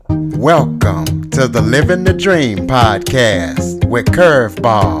Welcome to the Living the Dream podcast with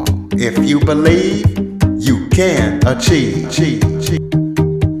Curveball. If you believe, you can achieve.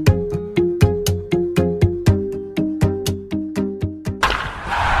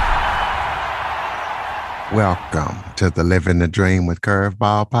 Welcome to the Living the Dream with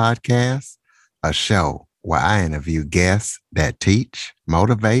Curveball podcast, a show where I interview guests that teach,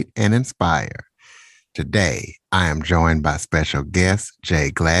 motivate, and inspire. Today, I am joined by special guest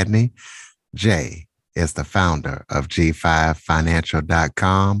Jay Gladney. Jay is the founder of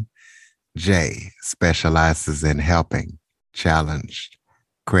G5Financial.com. Jay specializes in helping challenged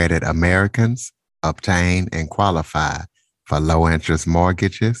credit Americans obtain and qualify for low-interest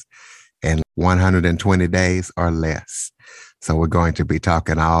mortgages in 120 days or less. So we're going to be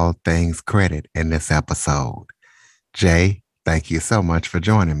talking all things credit in this episode. Jay, thank you so much for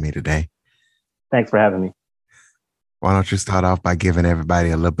joining me today. Thanks for having me. Why don't you start off by giving everybody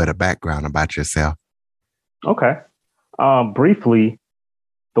a little bit of background about yourself? Okay. Briefly,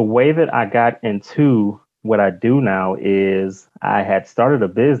 the way that I got into what I do now is I had started a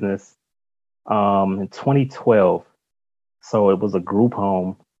business in 2012. So it was a group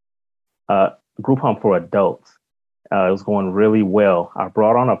home for adults. It was going really well. I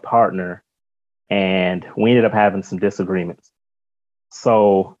brought on a partner and we ended up having some disagreements.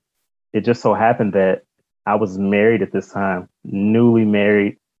 So it just so happened that I was married at this time, newly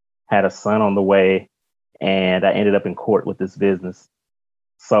married, had a son on the way, and I ended up in court with this business.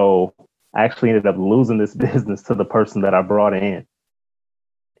 So I actually ended up losing this business to the person that I brought in.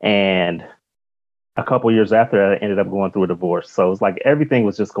 And a couple years after that, I ended up going through a divorce. So it's like everything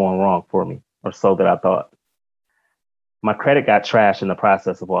was just going wrong for me, or so that I thought. My credit got trashed in the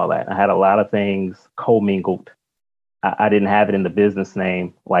process of all that. I had a lot of things commingled. I didn't have it in the business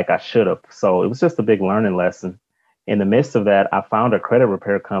name like I should have. So it was just a big learning lesson. In the midst of that, I found a credit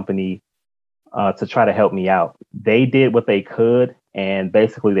repair company to try to help me out. They did what they could. And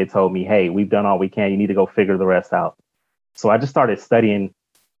basically they told me, hey, we've done all we can. You need to go figure the rest out. So I just started studying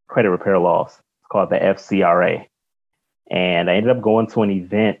credit repair laws. It's called the FCRA. And I ended up going to an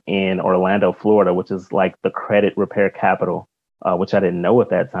event in Orlando, Florida, which is like the credit repair capital. Which I didn't know at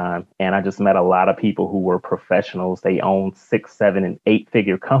that time. And I just met a lot of people who were professionals. They owned 6, 7, and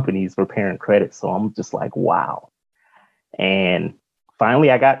 8-figure companies repairing credit. So I'm just like, wow. And finally,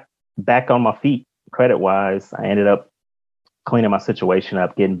 I got back on my feet credit wise. I ended up cleaning my situation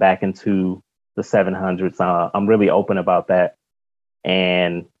up, getting back into the 700s. I'm really open about that.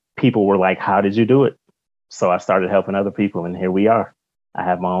 And people were like, how did you do it? So I started helping other people. And here we are. I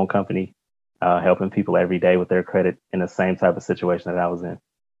have my own company. Helping people every day with their credit in the same type of situation that I was in.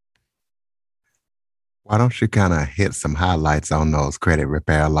 Why don't you kind of hit some highlights on those credit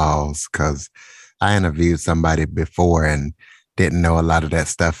repair laws? Because I interviewed somebody before and didn't know a lot of that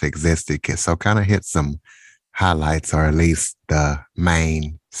stuff existed. So kind of hit some highlights, or at least the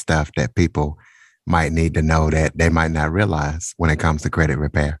main stuff that people might need to know that they might not realize when it comes to credit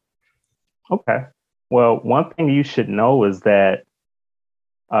repair. Okay. Well, one thing you should know is that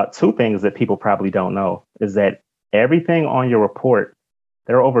two things that people probably don't know is that everything on your report,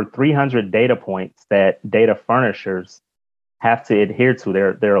 there are over 300 data points that data furnishers have to adhere to.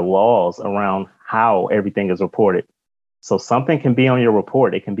 There are laws around how everything is reported. So something can be on your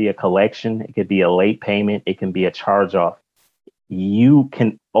report. It can be a collection. It could be a late payment. It can be a charge off. You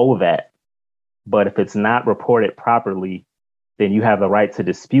can owe that. But if it's not reported properly, then you have the right to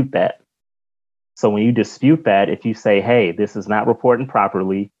dispute that. So when you dispute that, if you say, hey, this is not reporting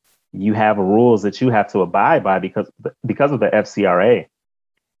properly, you have rules that you have to abide by because of the FCRA.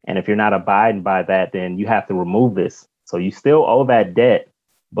 And if you're not abiding by that, then you have to remove this. So you still owe that debt,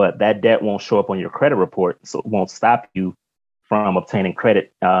 but that debt won't show up on your credit report. So it won't stop you from obtaining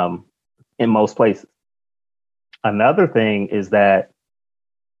credit in most places. Another thing is that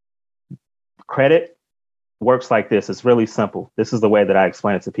credit works like this. It's really simple. This is the way that I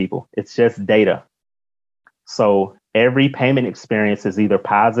explain it to people. It's just data. So every payment experience is either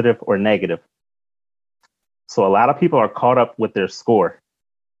positive or negative. So a lot of people are caught up with their score.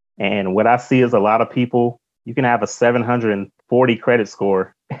 And what I see is a lot of people, you can have a 740 credit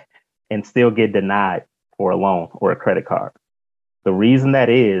score and still get denied for a loan or a credit card. The reason that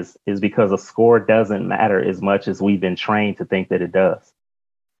is because a score doesn't matter as much as we've been trained to think that it does.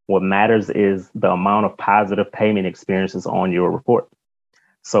 What matters is the amount of positive payment experiences on your report.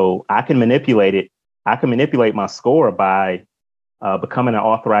 So I can manipulate it. I can manipulate my score by becoming an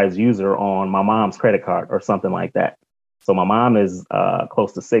authorized user on my mom's credit card or something like that. So my mom is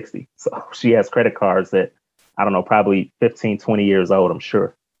close to 60. So she has credit cards that, I don't know, probably 15, 20 years old, I'm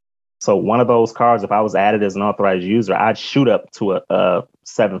sure. So one of those cards, if I was added as an authorized user, I'd shoot up to a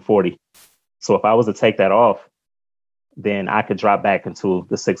 740. So if I was to take that off, then I could drop back into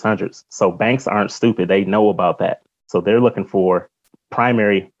the 600s. So banks aren't stupid. They know about that. So they're looking for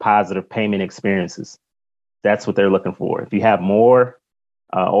primary positive payment experiences. That's what they're looking for. If you have more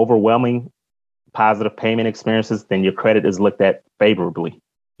overwhelming positive payment experiences, then your credit is looked at favorably.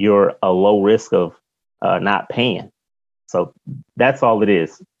 You're a low risk of not paying. So that's all it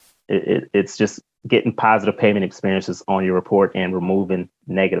is. It's just getting positive payment experiences on your report and removing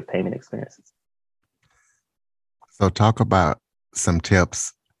negative payment experiences. So talk about some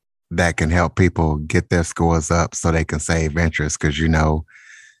tips that can help people get their scores up so they can save interest. Because,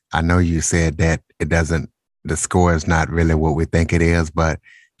 I know you said that the score is not really what we think it is, but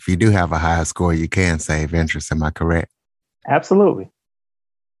if you do have a higher score, you can save interest. Am I correct? Absolutely.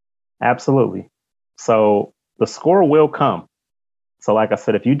 Absolutely. So the score will come. So like I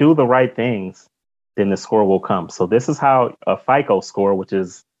said, if you do the right things, then the score will come. So this is how a FICO score, which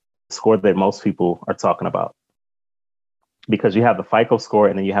is the score that most people are talking about, because you have the FICO score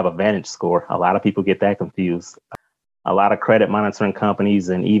and then you have a Vantage score. A lot of people get that confused. A lot of credit monitoring companies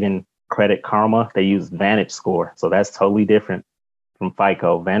and even Credit Karma, they use Vantage score. So that's totally different from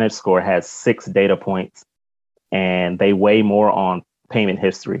FICO. Vantage score has 6 data points and they weigh more on payment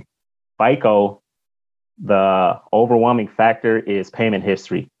history. FICO, the overwhelming factor is payment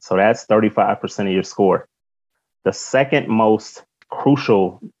history. So that's 35% of your score. The second most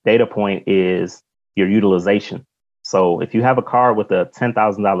crucial data point is your utilization. So if you have a card with a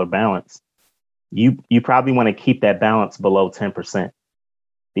 $10,000 balance, you probably want to keep that balance below 10%.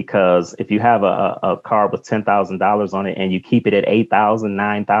 Because if you have a card with $10,000 on it and you keep it at 8,000,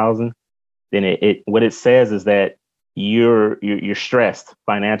 9,000, then it what it says is that you're stressed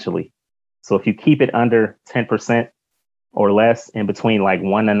financially. So if you keep it under 10% or less, in between like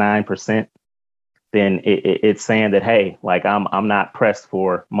 1 to 9%, then it's saying that, hey, like I'm not pressed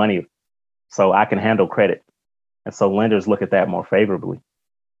for money, so I can handle credit. And so lenders look at that more favorably.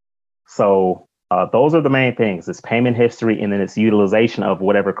 So those are the main things. It's payment history, and then it's utilization of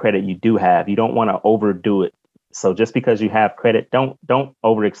whatever credit you do have. You don't want to overdo it. So just because you have credit, don't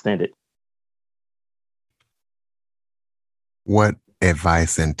overextend it. What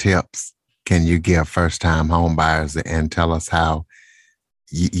advice and tips can you give first-time home buyers, and tell us how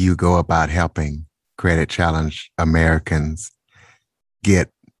you go about helping credit-challenged Americans get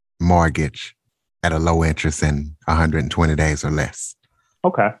mortgage at a low interest in 120 days or less?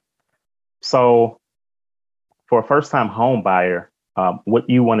 Okay. So for a first-time home buyer, what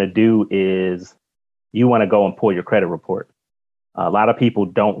you want to do is you want to go and pull your credit report. A lot of people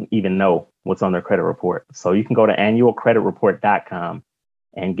don't even know what's on their credit report. So you can go to annualcreditreport.com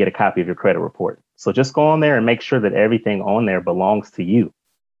and get a copy of your credit report. So just go on there and make sure that everything on there belongs to you,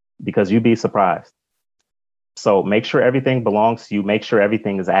 because you'd be surprised. So make sure everything belongs to you. Make sure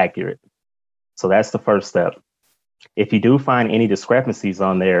everything is accurate. So that's the first step. If you do find any discrepancies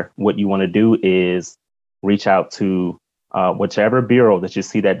on there, what you want to do is reach out to whichever bureau that you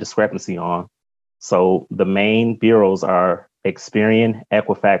see that discrepancy on. So the main bureaus are Experian,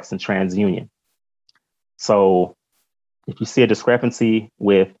 Equifax, and TransUnion. So if you see a discrepancy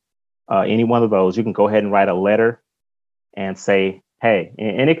with any one of those, you can go ahead and write a letter and say, hey,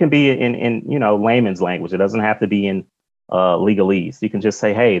 and it can be in layman's language. It doesn't have to be in legalese. You can just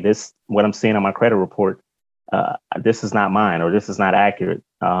say, hey, this, what I'm seeing on my credit report, this is not mine, or this is not accurate.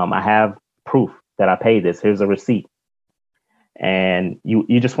 I have proof that I paid this. Here's a receipt. And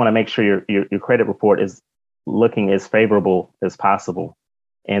you just want to make sure your credit report is looking as favorable as possible.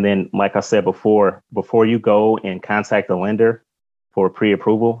 And then, like I said before you go and contact the lender for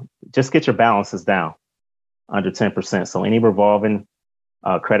pre-approval, just get your balances down under 10%. So any revolving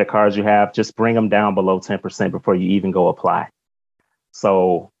credit cards you have, just bring them down below 10% before you even go apply.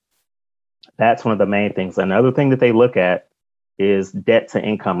 So that's one of the main things. Another thing that they look at is debt to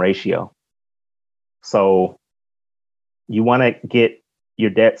income ratio. So you want to get your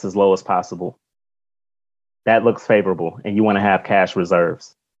debts as low as possible. That looks favorable, and you want to have cash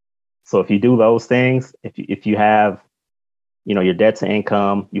reserves. So if you do those things, if you have, your debt to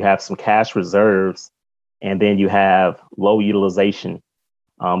income, you have some cash reserves, and then you have low utilization,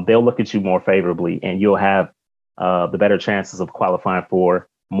 they'll look at you more favorably, and you'll have the better chances of qualifying for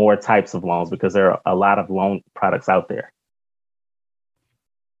more types of loans, because there are a lot of loan products out there.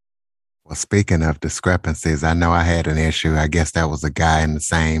 Well, speaking of discrepancies, I know I had an issue. I guess that was a guy in the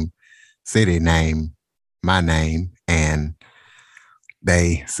same city named my name, and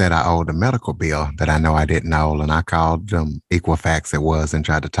they said I owed a medical bill that I know I didn't owe, and I called them, Equifax it was, and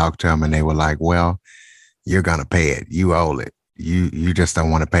tried to talk to them, and they were like, well, you're going to pay it. You owe it. you just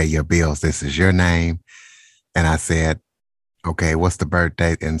don't want to pay your bills. This is your name. And I said, okay, what's the birth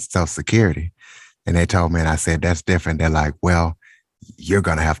date and social security? And they told me, and I said, that's different. They're like, well, you're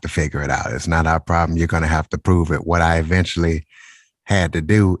going to have to figure it out. It's not our problem. You're going to have to prove it. What I eventually had to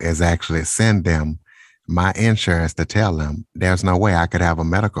do is actually send them my insurance to tell them there's no way I could have a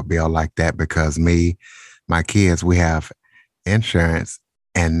medical bill like that because my kids, we have insurance.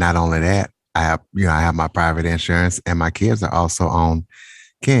 And not only that, I have my private insurance and my kids are also on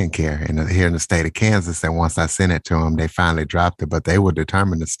Care here in the state of Kansas. And once I sent it to them, they finally dropped it, but they were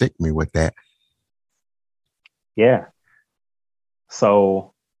determined to stick me with that. Yeah.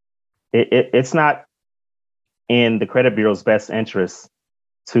 So it's not in the credit bureau's best interest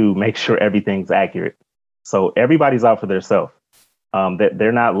to make sure everything's accurate. So everybody's out for themselves. That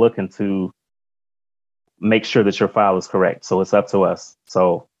they're not looking to make sure that your file is correct. So it's up to us.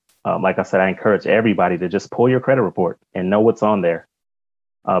 So like I said, I encourage everybody to just pull your credit report and know what's on there.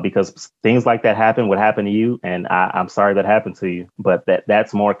 Because things like that happen, what happened to you, and I'm sorry that happened to you, but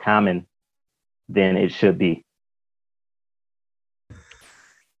that's more common than it should be.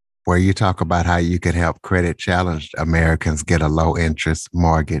 Where you talk about how you could help credit challenged Americans get a low interest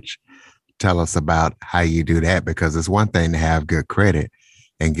mortgage. Tell us about how you do that, because it's one thing to have good credit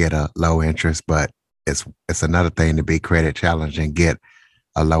and get a low interest, but it's another thing to be credit challenged and get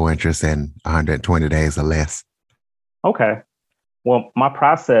a low interest in 120 days or less. Okay. Well, my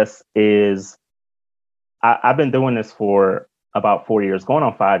process is I've been doing this for about 4 years, going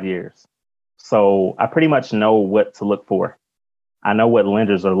on 5 years. So I pretty much know what to look for. I know what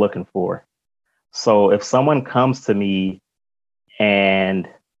lenders are looking for. So if someone comes to me and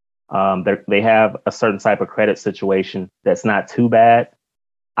they have a certain type of credit situation that's not too bad,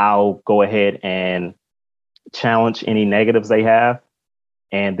 I'll go ahead and challenge any negatives they have.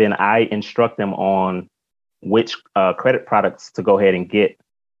 And then I instruct them on which credit products to go ahead and get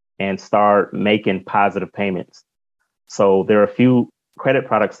and start making positive payments. So there are a few credit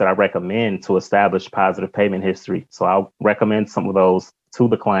products that I recommend to establish positive payment history. So I'll recommend some of those to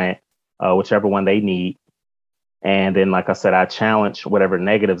the client, whichever one they need. And then, like I said, I challenge whatever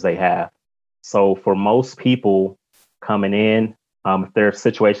negatives they have. So for most people coming in, if their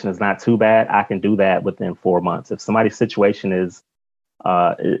situation is not too bad, I can do that within 4 months. If somebody's situation is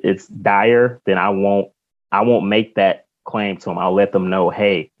it's dire, then I won't make that claim to them. I'll let them know,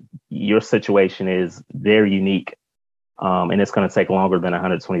 hey, your situation is very unique. And it's going to take longer than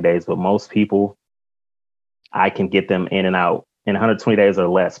 120 days. But most people, I can get them in and out in 120 days or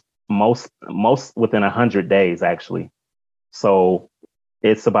less. Most within 100 days, actually. So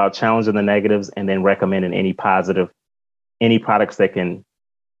it's about challenging the negatives and then recommending any products that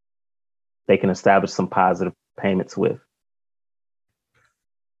they can establish some positive payments with.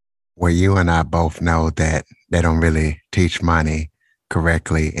 Well, you and I both know that they don't really teach money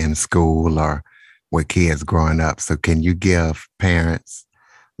correctly in school or with kids growing up. So can you give parents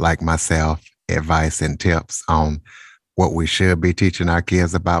like myself advice and tips on what we should be teaching our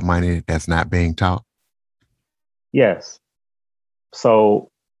kids about money that's not being taught? Yes. So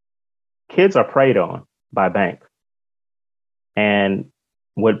kids are preyed on by banks. And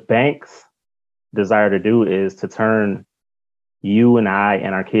what banks desire to do is to turn you and I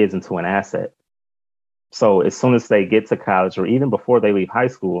and our kids into an asset. So as soon as they get to college or even before they leave high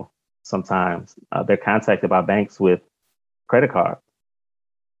school, sometimes they're contacted by banks with credit cards.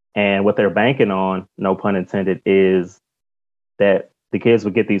 And what they're banking on, no pun intended, is that the kids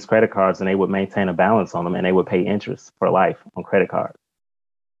would get these credit cards and they would maintain a balance on them and they would pay interest for life on credit cards.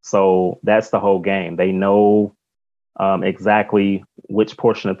 So that's the whole game. They know exactly which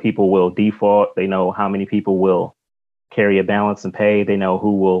portion of people will default. They know how many people will carry a balance and pay. They know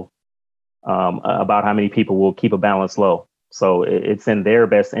who will, about how many people will keep a balance low. So it's in their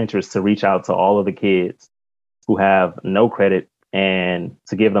best interest to reach out to all of the kids who have no credit and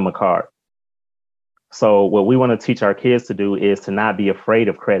to give them a card. So what we want to teach our kids to do is to not be afraid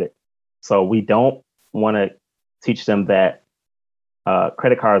of credit. So we don't want to teach them that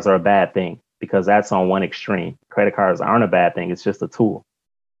credit cards are a bad thing, because that's on one extreme. Credit cards aren't a bad thing. It's just a tool.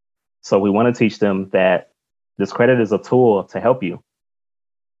 So we want to teach them that this credit is a tool to help you.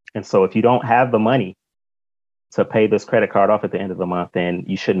 And so if you don't have the money to pay this credit card off at the end of the month, then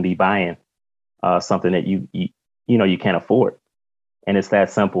you shouldn't be buying something that you can't afford. And it's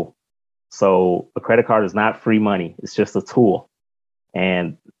that simple. So a credit card is not free money. It's just a tool.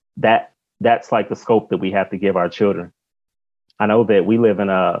 And that's like the scope that we have to give our children. I know that we live in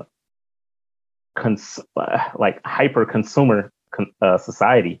a hyper consumer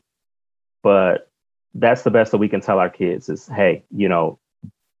society, but that's the best that we can tell our kids is, hey,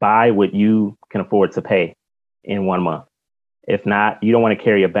 buy what you can afford to pay in 1 month. If not, you don't want to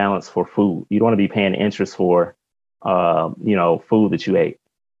carry a balance for food. You don't want to be paying interest for, food that you ate.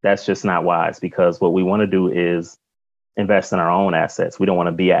 That's just not wise, because what we want to do is invest in our own assets. We don't want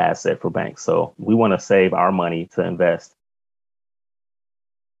to be an asset for banks. So we want to save our money to invest.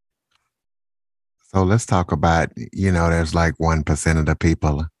 So let's talk about, there's like 1% of the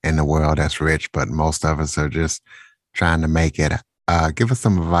people in the world that's rich, but most of us are just trying to make it. Give us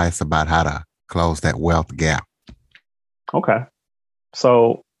some advice about how to close that wealth gap. Okay.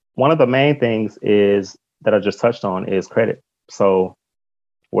 So one of the main things is that I just touched on is credit. So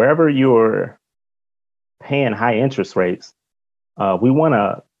wherever you're paying high interest rates, we want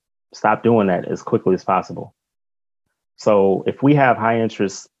to stop doing that as quickly as possible. So if we have high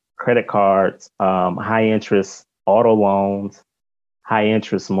interest credit cards, high interest auto loans, high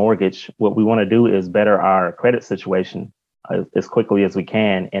interest mortgage, what we want to do is better our credit situation as quickly as we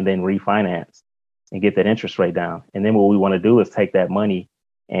can, and then refinance and get that interest rate down. And then what we want to do is take that money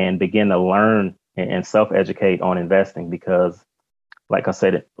and begin to learn and self-educate on investing, because like I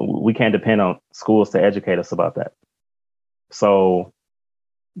said, we can't depend on schools to educate us about that. So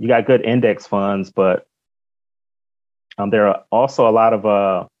you got good index funds, but there are also a lot of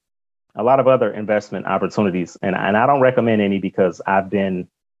other investment opportunities, and I don't recommend any because I've been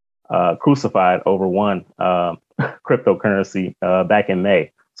crucified over one cryptocurrency back in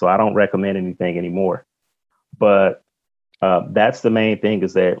May. So I don't recommend anything anymore. But that's the main thing,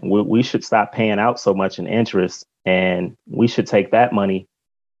 is that we should stop paying out so much in interest, and we should take that money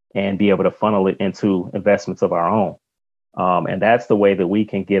and be able to funnel it into investments of our own. And that's the way that we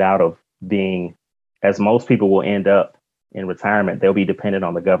can get out of being, as most people will end up in retirement, they'll be dependent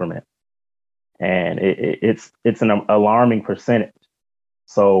on the government. And it's an alarming percentage.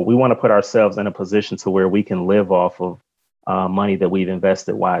 So we want to put ourselves in a position to where we can live off of money that we've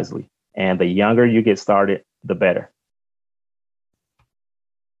invested wisely. And the younger you get started, the better.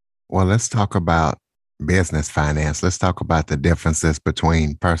 Well, let's talk about business finance. Let's talk about the differences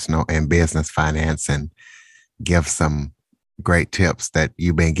between personal and business finance, and give some great tips that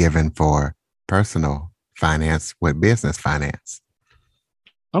you've been given for personal finance with business finance.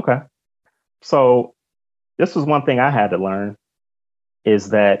 Okay. So this was one thing I had to learn,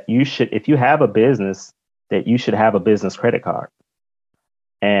 is that you should, if you have a business, that you should have a business credit card.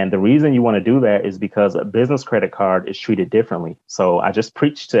 And the reason you want to do that is because a business credit card is treated differently. So I just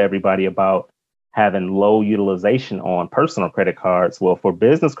preached to everybody about having low utilization on personal credit cards. Well, for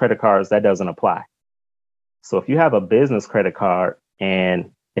business credit cards, that doesn't apply. So if you have a business credit card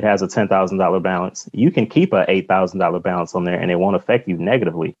and it has a $10,000 balance, you can keep a $8,000 balance on there and it won't affect you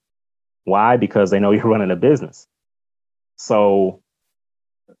negatively. Why? Because they know you're running a business. So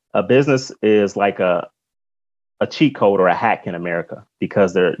a business is like a cheat code or a hack in America,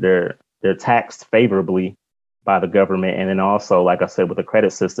 because they're taxed favorably by the government. And then also, like I said, with the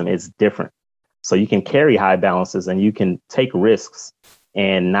credit system, it's different. So you can carry high balances and you can take risks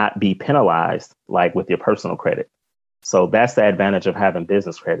and not be penalized like with your personal credit. So that's the advantage of having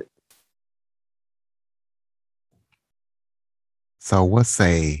business credit. So what's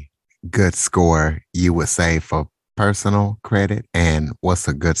a good score you would say for personal credit, and what's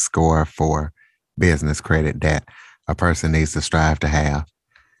a good score for business credit that a person needs to strive to have?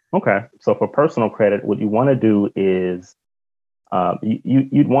 Okay. So for personal credit, what you want to do is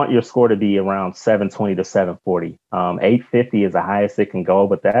you'd want your score to be around 720 to 740. 850 is the highest it can go,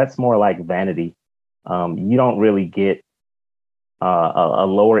 but that's more like vanity. You don't really get a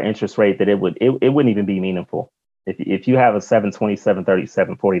lower interest rate that it wouldn't even be meaningful. If you have a 720, 730,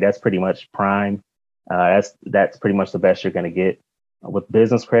 740, that's pretty much prime. That's pretty much the best you're going to get. With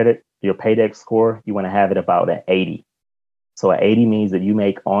business credit, your paydex score, you want to have it about an 80. So an 80 means that you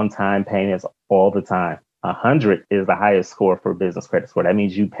make on-time payments all the time. 100 is the highest score for business credit score. That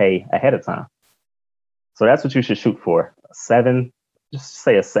means you pay ahead of time. So that's what you should shoot for. Just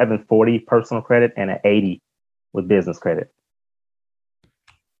say a 740 personal credit and an 80 with business credit.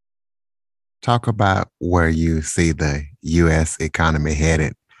 Talk about where you see the U.S. economy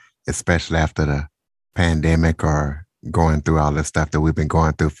headed, especially after the pandemic, or going through all the stuff that we've been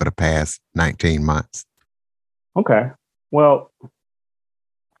going through for the past 19 months. Okay. Well,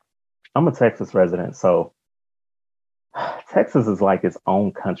 I'm a Texas resident, so Texas is like its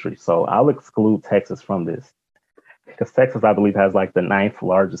own country. So I'll exclude Texas from this, because Texas, I believe, has like the ninth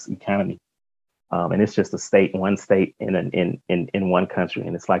largest economy. And it's just one state in one country.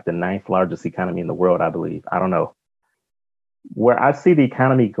 And it's like the ninth largest economy in the world, I believe. I don't know. Where I see the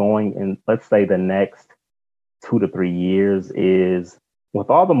economy going in, let's say, the next 2 to 3 years is, with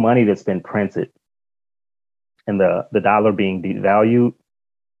all the money that's been printed and the dollar being devalued,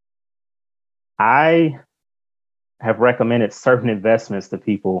 I have recommended certain investments to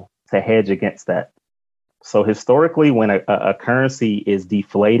people to hedge against that. So historically, when a currency is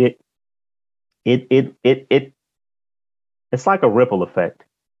deflated, it's like a ripple effect.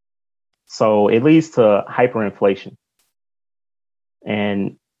 So it leads to hyperinflation.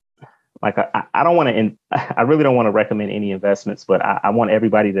 And like I don't want to, I really don't want to recommend any investments, but I want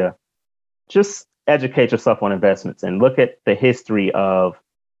everybody to just educate yourself on investments and look at the history of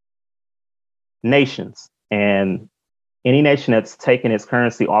nations. And any nation that's taken its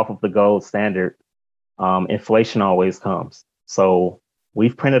currency off of the gold standard, inflation always comes. So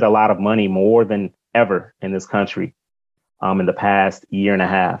we've printed a lot of money, more than ever in this country, in the past year and a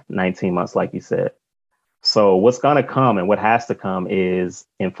half, 19 months, like you said. So what's going to come and what has to come is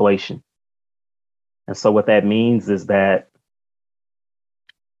inflation. And so what that means is that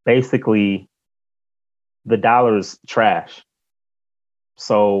basically the dollar is trash.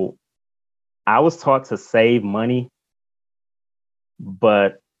 So I was taught to save money,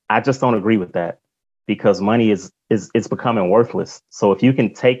 but I just don't agree with that, because money is it's becoming worthless. So if you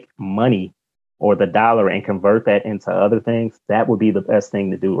can take money or the dollar and convert that into other things, that would be the best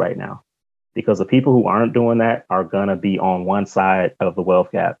thing to do right now. Because the people who aren't doing that are gonna be on one side of the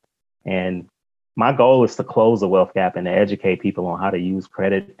wealth gap. And my goal is to close the wealth gap and to educate people on how to use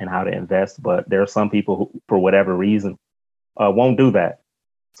credit and how to invest. But there are some people who, for whatever reason, won't do that.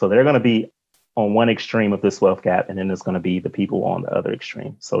 So they're going to be on one extreme of this wealth gap, and then there's going to be the people on the other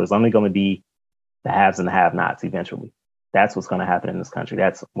extreme. So there's only going to be the haves and the have-nots eventually. That's what's going to happen in this country.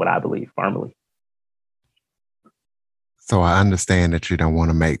 That's what I believe firmly. So I understand that you don't want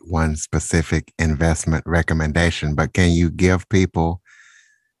to make one specific investment recommendation, but can you give people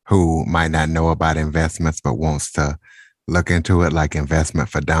who might not know about investments but wants to look into it, like Investment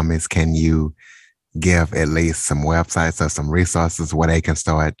for Dummies, can you give at least some websites or some resources where they can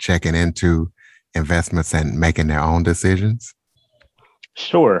start checking into investments and making their own decisions?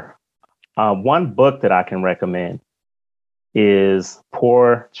 Sure. One book that I can recommend is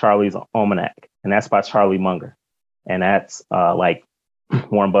Poor Charlie's Almanac, and that's by Charlie Munger. And that's like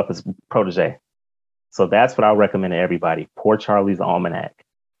Warren Buffett's protege. So that's what I'll recommend to everybody, Poor Charlie's Almanac.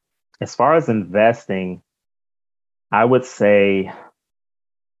 As far as investing, I would say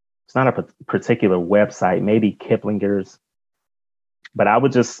it's not a particular website, maybe Kiplinger's, but I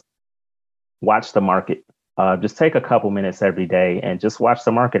would just watch the market. Just take a couple minutes every day and just watch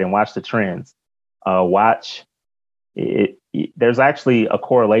the market and watch the trends. Watch it. There's actually a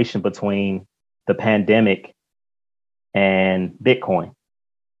correlation between the pandemic and Bitcoin.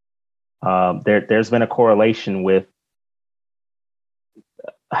 There's been a correlation with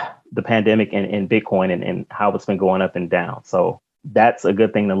the pandemic and Bitcoin and how it's been going up and down. So that's a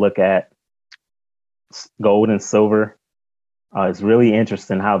good thing to look at. Gold and silver. It's really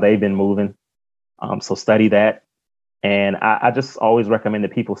interesting how they've been moving. So study that. And I just always recommend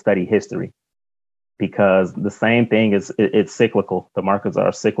that people study history, because the same thing is it's cyclical. The markets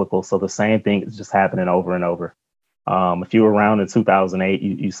are cyclical. So the same thing is just happening over and over. If you were around in 2008,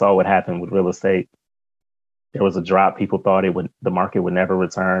 you saw what happened with real estate. There was a drop. People thought the market would never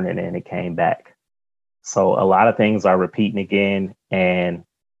return, and then it came back. So a lot of things are repeating again. And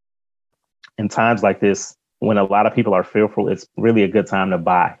in times like this, when a lot of people are fearful, it's really a good time to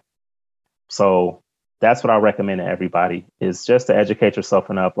buy. So that's what I recommend to everybody, is just to educate yourself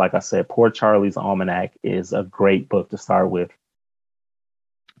enough. Like I said, Poor Charlie's Almanac is a great book to start with,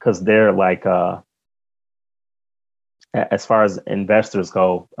 because they're like, as far as investors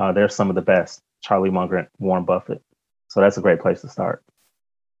go, they're some of the best. Charlie Munger and Warren Buffett. So that's a great place to start.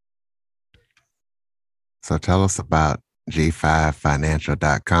 So tell us about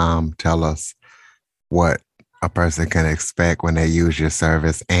G5financial.com. Tell us what a person can expect when they use your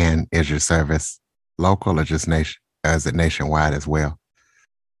service, and is your service local or just is it nationwide as well?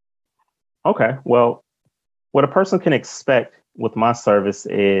 Okay. Well, what a person can expect with my service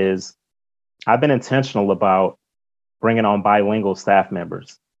is I've been intentional about bringing on bilingual staff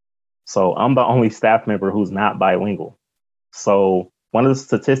members. So I'm the only staff member who's not bilingual. So one of the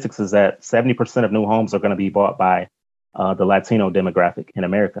statistics is that 70% of new homes are going to be bought by the Latino demographic in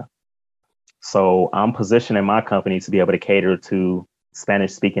America. So I'm positioning my company to be able to cater to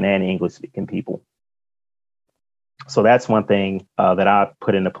Spanish speaking and English speaking people. So that's one thing that I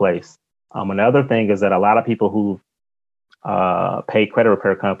put into place. Another thing is that a lot of people who pay credit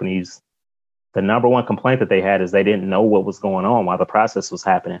repair companies, the number one complaint that they had is they didn't know what was going on while the process was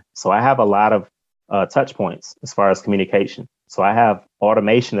happening. So I have a lot of touch points as far as communication. So I have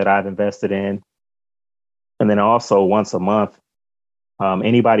automation that I've invested in. And then also once a month,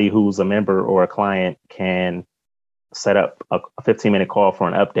 anybody who's a member or a client can set up a 15-minute call for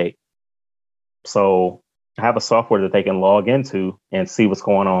an update. So have a software that they can log into and see what's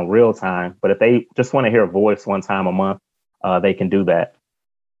going on real time. But if they just want to hear a voice one time a month, they can do that.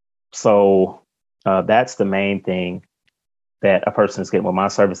 So that's the main thing that a person is getting with my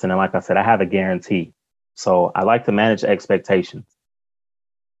service. And then, like I said, I have a guarantee. So I like to manage expectations.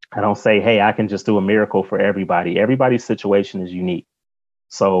 I don't say, hey, I can just do a miracle for everybody. Everybody's situation is unique.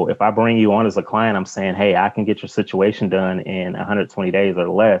 So if I bring you on as a client, I'm saying, hey, I can get your situation done in 120 days or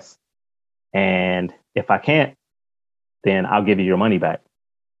less. And if I can't, then I'll give you your money back.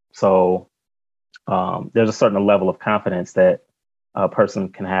 So there's a certain level of confidence that a person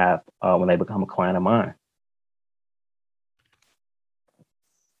can have when they become a client of mine.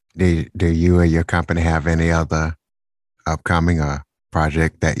 Do you or your company have any other upcoming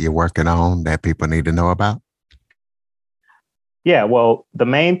project that you're working on that people need to know about? Yeah, well, the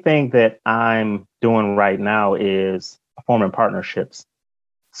main thing that I'm doing right now is forming partnerships.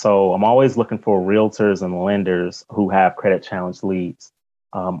 So I'm always looking for realtors and lenders who have credit challenge leads.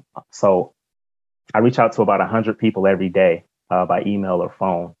 So I reach out to about 100 people every day by email or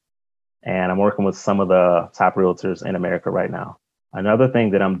phone. And I'm working with some of the top realtors in America right now. Another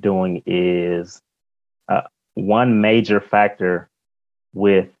thing that I'm doing is one major factor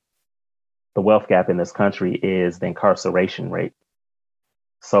with the wealth gap in this country is the incarceration rate.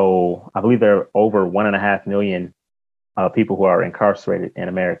 So I believe there are over 1.5 million people who are incarcerated in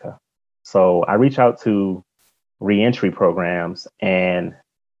America. So I reach out to reentry programs, and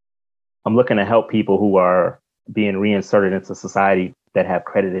I'm looking to help people who are being reinserted into society that have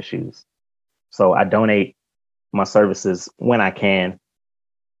credit issues. So I donate my services when I can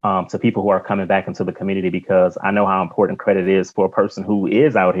to people who are coming back into the community, because I know how important credit is for a person who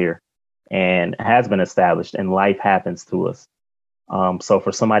is out here and has been established, and life happens to us. So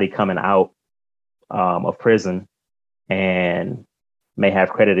for somebody coming out of prison and may have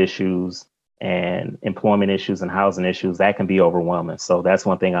credit issues and employment issues and housing issues, that can be overwhelming. So that's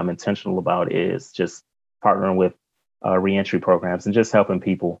one thing I'm intentional about, is just partnering with reentry programs and just helping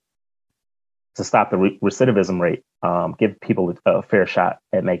people to stop the recidivism rate, give people a fair shot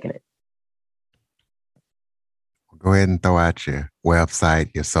at making it. Go ahead and throw out your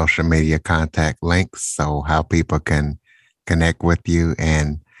website, your social media contact links, so how people can connect with you,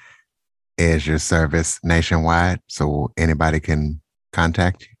 and is your service nationwide so anybody can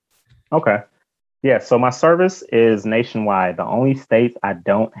contact you? Okay. Yeah. So my service is nationwide. The only states I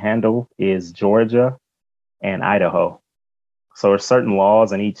don't handle is Georgia and Idaho. So there's certain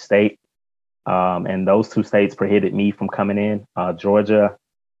laws in each state, and those two states prohibit me from coming in. Georgia,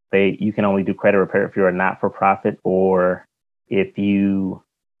 you can only do credit repair if you're a not-for-profit, or if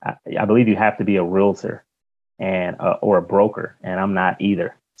I believe you have to be a realtor and or a broker, and I'm not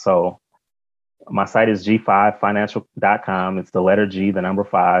either. So my site is g5financial.com. It's the letter G, the number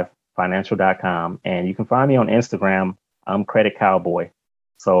 5, financial.com. And you can find me on Instagram. I'm Credit Cowboy.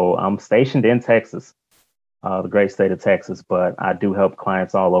 So I'm stationed in Texas, the great state of Texas, but I do help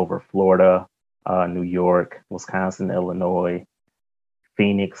clients all over Florida, New York, Wisconsin, Illinois,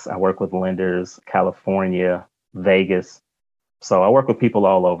 Phoenix. I work with lenders, California, Vegas. So I work with people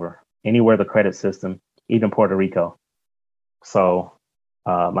all over, anywhere the credit system, even Puerto Rico. So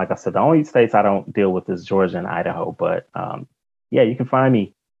like I said, the only states I don't deal with is Georgia and Idaho. But yeah, you can find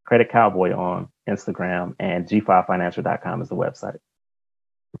me, Credit Cowboy, on Instagram, and g5financial.com is the website.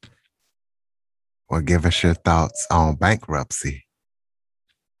 Well, give us your thoughts on bankruptcy.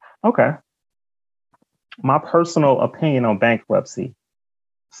 Okay. My personal opinion on bankruptcy.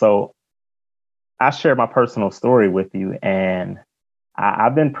 So I share my personal story with you, and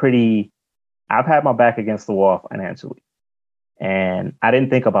I've had my back against the wall financially, and I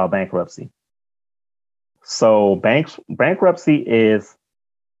didn't think about bankruptcy. So bankruptcy is,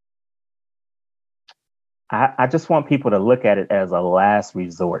 I just want people to look at it as a last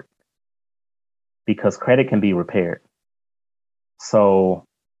resort, because credit can be repaired. So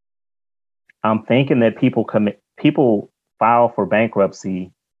I'm thinking that people file for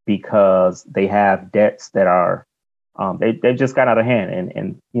bankruptcy because they have debts that are they just got out of hand,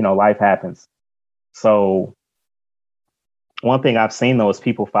 and life happens. So one thing I've seen, though, is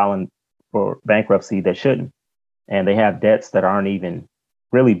people filing for bankruptcy that shouldn't, and they have debts that aren't even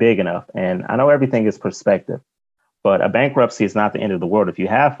really big enough. And I know everything is perspective, but a bankruptcy is not the end of the world if you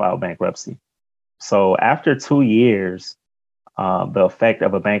have filed bankruptcy. So after 2 years, the effect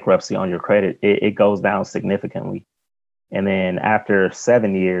of a bankruptcy on your credit, it goes down significantly. And then after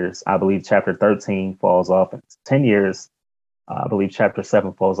 7 years, I believe Chapter 13 falls off. And 10 years, I believe Chapter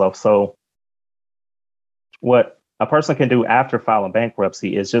 7 falls off. So what a person can do after filing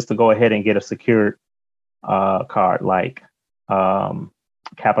bankruptcy is just to go ahead and get a secured card, like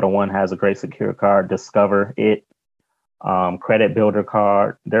Capital One has a great secured card. Discover it. Credit Builder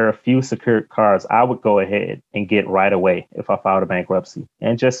card. There are a few secured cards I would go ahead and get right away if I filed a bankruptcy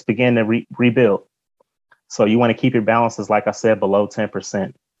and just begin to rebuild. So you want to keep your balances, like I said, below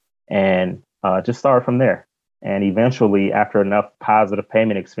 10% and just start from there. And eventually, after enough positive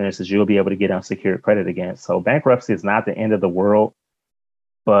payment experiences, you'll be able to get unsecured credit again. So bankruptcy is not the end of the world.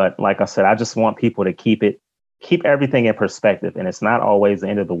 But like I said, I just want people to keep everything in perspective. And it's not always the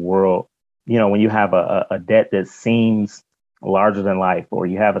end of the world. You know, when you have a debt that seems larger than life, or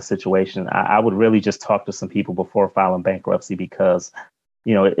you have a situation, I would really just talk to some people before filing bankruptcy because,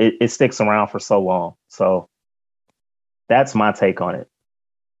 you know, it sticks around for so long. So that's my take on it.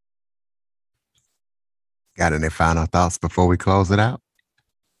 Got any final thoughts before we close it out?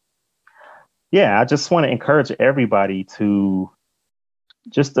 Yeah, I just want to encourage everybody to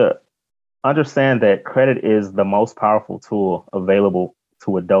understand that credit is the most powerful tool available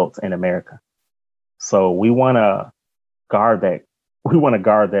to adults in America. So we want to guard that. We want to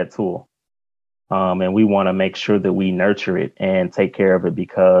guard that tool. And we want to make sure that we nurture it and take care of it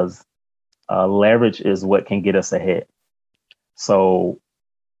because leverage is what can get us ahead. So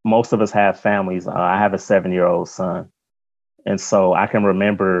most of us have families. I have a 7-year-old son. And so I can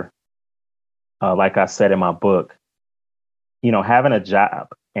remember, like I said in my book, you know, having a job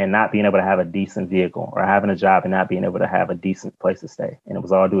and not being able to have a decent vehicle, or having a job and not being able to have a decent place to stay. And it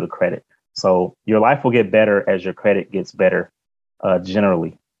was all due to credit. So your life will get better as your credit gets better,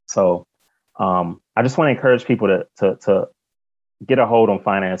 generally. So I just want to encourage people to get a hold on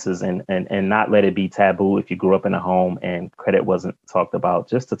finances and not let it be taboo if you grew up in a home and credit wasn't talked about,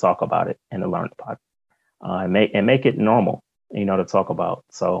 just to talk about it and to learn about it, and make it normal, you know, to talk about.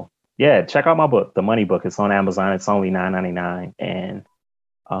 So yeah, check out my book, The Money Book. It's on Amazon. It's only $9.99. And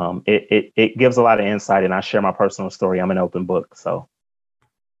it gives a lot of insight, and I share my personal story. I'm an open book. So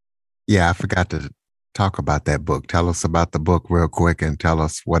yeah, I forgot to talk about that book. Tell us about the book real quick and tell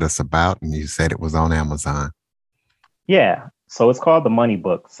us what it's about. And you said it was on Amazon. Yeah. So it's called The Money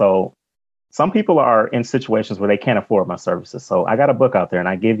Book. So some people are in situations where they can't afford my services. So I got a book out there and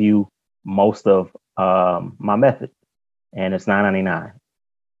I give you most of my method, and it's $9.99.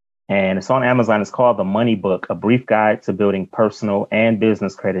 And it's on Amazon. It's called The Money Book, A Brief Guide to Building Personal and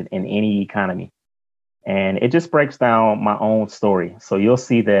Business Credit in Any Economy. And it just breaks down my own story. So you'll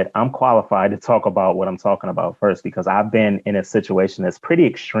see that I'm qualified to talk about what I'm talking about first, because I've been in a situation that's pretty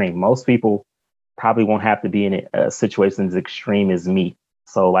extreme. Most people probably won't have to be in a situation as extreme as me.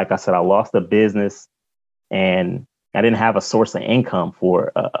 So like I said, I lost a business and I didn't have a source of income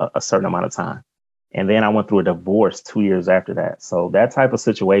for a certain amount of time. And then I went through a divorce 2 years after that. So that type of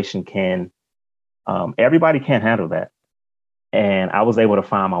situation everybody can't handle that. And I was able to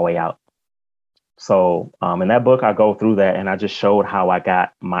find my way out. So in that book, I go through that and I just showed how I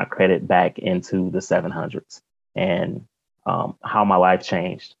got my credit back into the 700s and how my life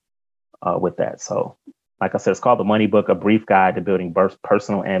changed with that. So like I said, it's called The Money Book, A Brief Guide to Building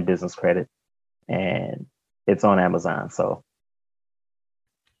Personal and Business Credit. And it's on Amazon. So,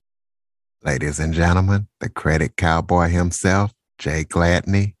 ladies and gentlemen, the credit cowboy himself, Jay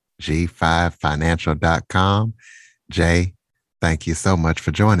Gladney, G5financial.com. Jay, thank you so much for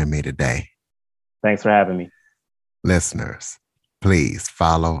joining me today. Thanks for having me. Listeners, please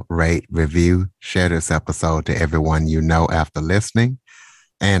follow, rate, review, share this episode to everyone you know after listening.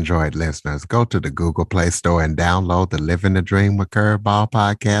 Android listeners, go to the Google Play Store and download the Living the Dream with Curveball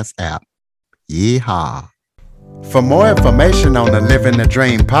podcast app. Yeehaw. For more information on the Living the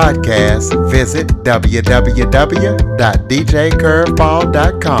Dream podcast, visit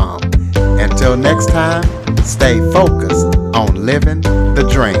www.djcurveball.com. Until next time, stay focused on living the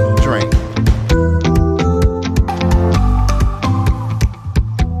dream.